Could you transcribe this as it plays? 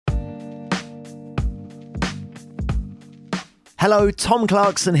Hello, Tom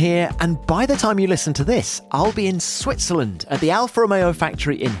Clarkson here, and by the time you listen to this, I'll be in Switzerland at the Alfa Romeo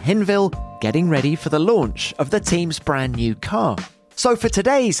factory in Hinwil, getting ready for the launch of the team's brand new car. So for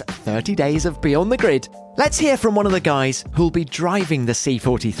today's 30 Days of Beyond the Grid, let's hear from one of the guys who'll be driving the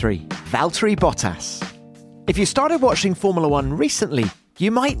C43, Valtteri Bottas. If you started watching Formula One recently, you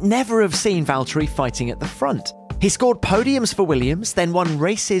might never have seen Valtteri fighting at the front. He scored podiums for Williams, then won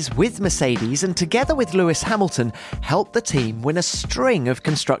races with Mercedes, and together with Lewis Hamilton, helped the team win a string of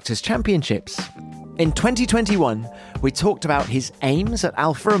Constructors' Championships. In 2021, we talked about his aims at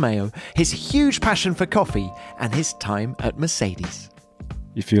Alfa Romeo, his huge passion for coffee, and his time at Mercedes.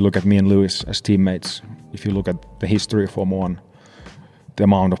 If you look at me and Lewis as teammates, if you look at the history of Formula One, the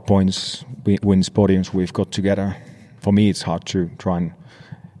amount of points, wins, podiums we've got together, for me it's hard to try and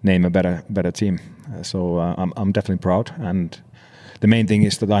name a better team. So I'm definitely proud, and the main thing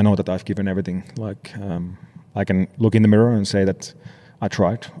is that I know that I've given everything. I can look in the mirror and say that I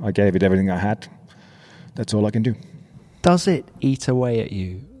tried, I gave it everything I had. That's all I can do. Does it eat away at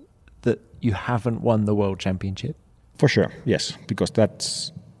you that you haven't won the World Championship? For sure, yes, because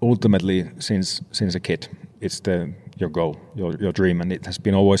that's ultimately since a kid, it's your goal, your dream, and it has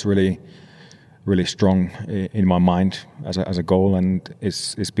been always really strong in my mind as a goal, and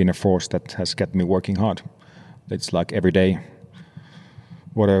it's been a force that has kept me working hard. It's like every day,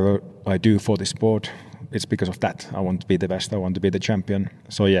 whatever I do for this sport, it's because of that. I want to be the best, I want to be the champion.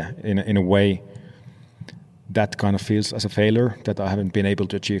 So yeah, in a way, that kind of feels as a failure that I haven't been able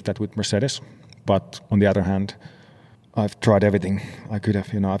to achieve that with Mercedes. But on the other hand, I've tried everything I could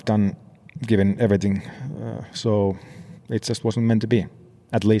have. I've given everything. So it just wasn't meant to be,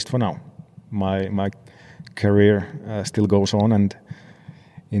 at least for now. My career still goes on, and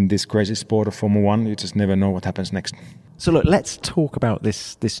in this crazy sport of Formula One, you just never know what happens next. So look, let's talk about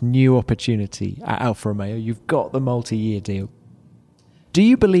this new opportunity at Alfa Romeo. You've got the multi-year deal. Do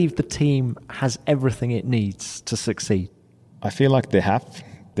you believe the team has everything it needs to succeed? I feel like they have.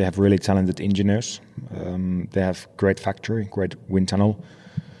 They have really talented engineers. They have great factory, great wind tunnel.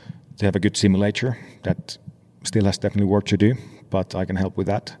 They have a good simulator that still has definitely work to do, but I can help with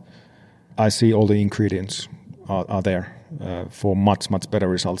that. I see all the ingredients are there for much better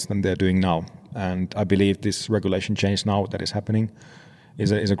results than they're doing now. And I believe this regulation change now that is happening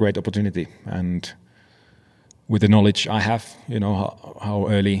is a great opportunity. And with the knowledge I have, how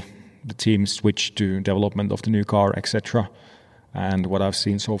early the team switched to development of the new car, etc., and what I've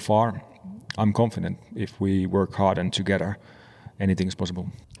seen so far, I'm confident if we work hard and together, anything is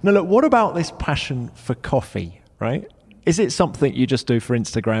possible. Now look, what about this passion for coffee, right? Is it something you just do for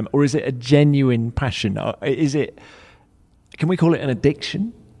Instagram, or is it a genuine passion? Can we call it an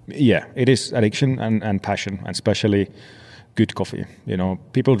addiction? Yeah, it is addiction and passion, and especially good coffee.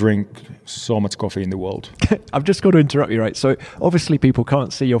 People drink so much coffee in the world. I've just got to interrupt you, right? So obviously people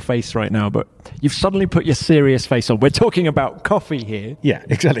can't see your face right now, but you've suddenly put your serious face on. We're talking about coffee here. Yeah,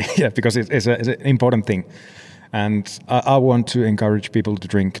 exactly. Yeah, because it's an important thing. And I want to encourage people to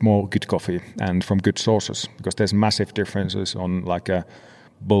drink more good coffee and from good sources, because there's massive differences on like a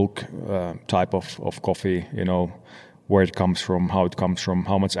bulk type of coffee, where it comes from, how it comes from,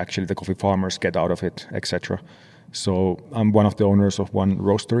 how much actually the coffee farmers get out of it, etc. So I'm one of the owners of one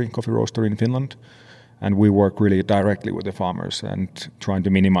coffee roastery in Finland, and we work really directly with the farmers and trying to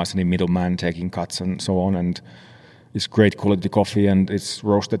minimize any middleman taking cuts and so on. And it's great quality coffee, and it's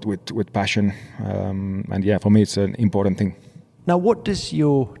roasted with passion. And yeah, for me, it's an important thing. Now, what does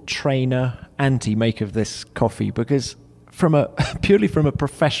your trainer, Antti, make of this coffee? Because purely from a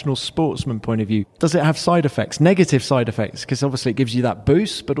professional sportsman point of view, does it have side effects, negative side effects? Because obviously it gives you that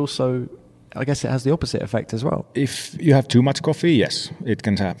boost, but also I guess it has the opposite effect as well. If you have too much coffee, yes, it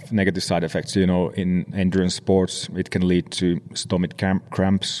can have negative side effects. In endurance sports, it can lead to stomach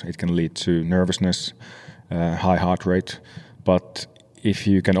cramps, it can lead to nervousness, high heart rate. But if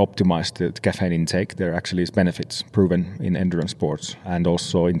you can optimize the caffeine intake, there actually is benefits proven in endurance sports and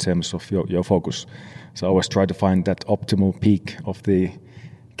also in terms of your focus. So I always try to find that optimal peak of the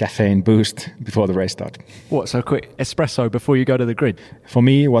caffeine boost before the race start. What, so quick espresso before you go to the grid? For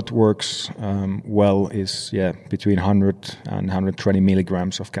me, what works well is between 100 and 120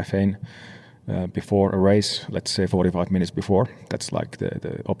 milligrams of caffeine before a race, let's say 45 minutes before. That's like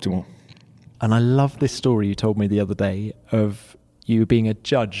the optimal. And I love this story you told me the other day of you being a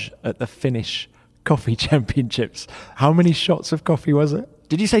judge at the Finnish Coffee Championships. How many shots of coffee was it?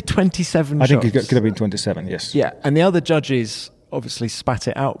 Did you say 27 shots? I think it could have been 27, yes. Yeah, and the other judges obviously spat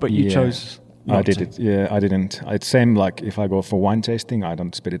it out, but you chose not to. Yeah, I didn't. It's same like if I go for wine tasting, I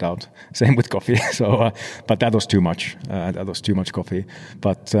don't spit it out. Same with coffee. So, but that was too much. That was too much coffee.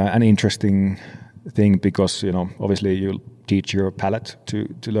 But an interesting thing because, obviously you teach your palate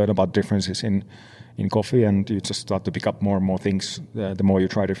to learn about differences in coffee, and you just start to pick up more and more things the more you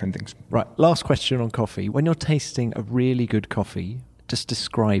try different things. Right, last question on coffee. When you're tasting a really good coffee, just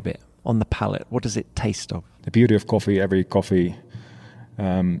describe it on the palate. What does it taste of? The beauty of coffee, every coffee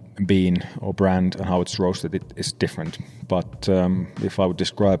bean or brand and how it's roasted, it is different. But if I would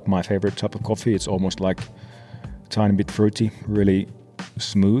describe my favorite type of coffee, it's almost like a tiny bit fruity, really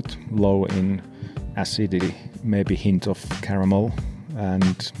smooth, low in acidity, maybe hint of caramel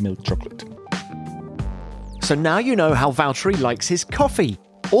and milk chocolate. So now you know how Valtteri likes his coffee.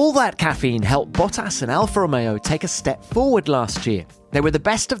 All that caffeine helped Bottas and Alfa Romeo take a step forward last year. They were the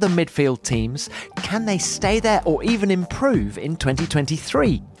best of the midfield teams. Can they stay there or even improve in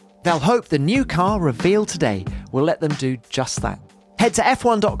 2023? They'll hope the new car revealed today will let them do just that. Head to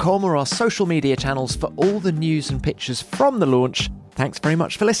f1.com or our social media channels for all the news and pictures from the launch. Thanks very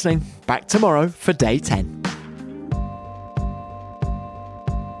much for listening. Back tomorrow for day 10.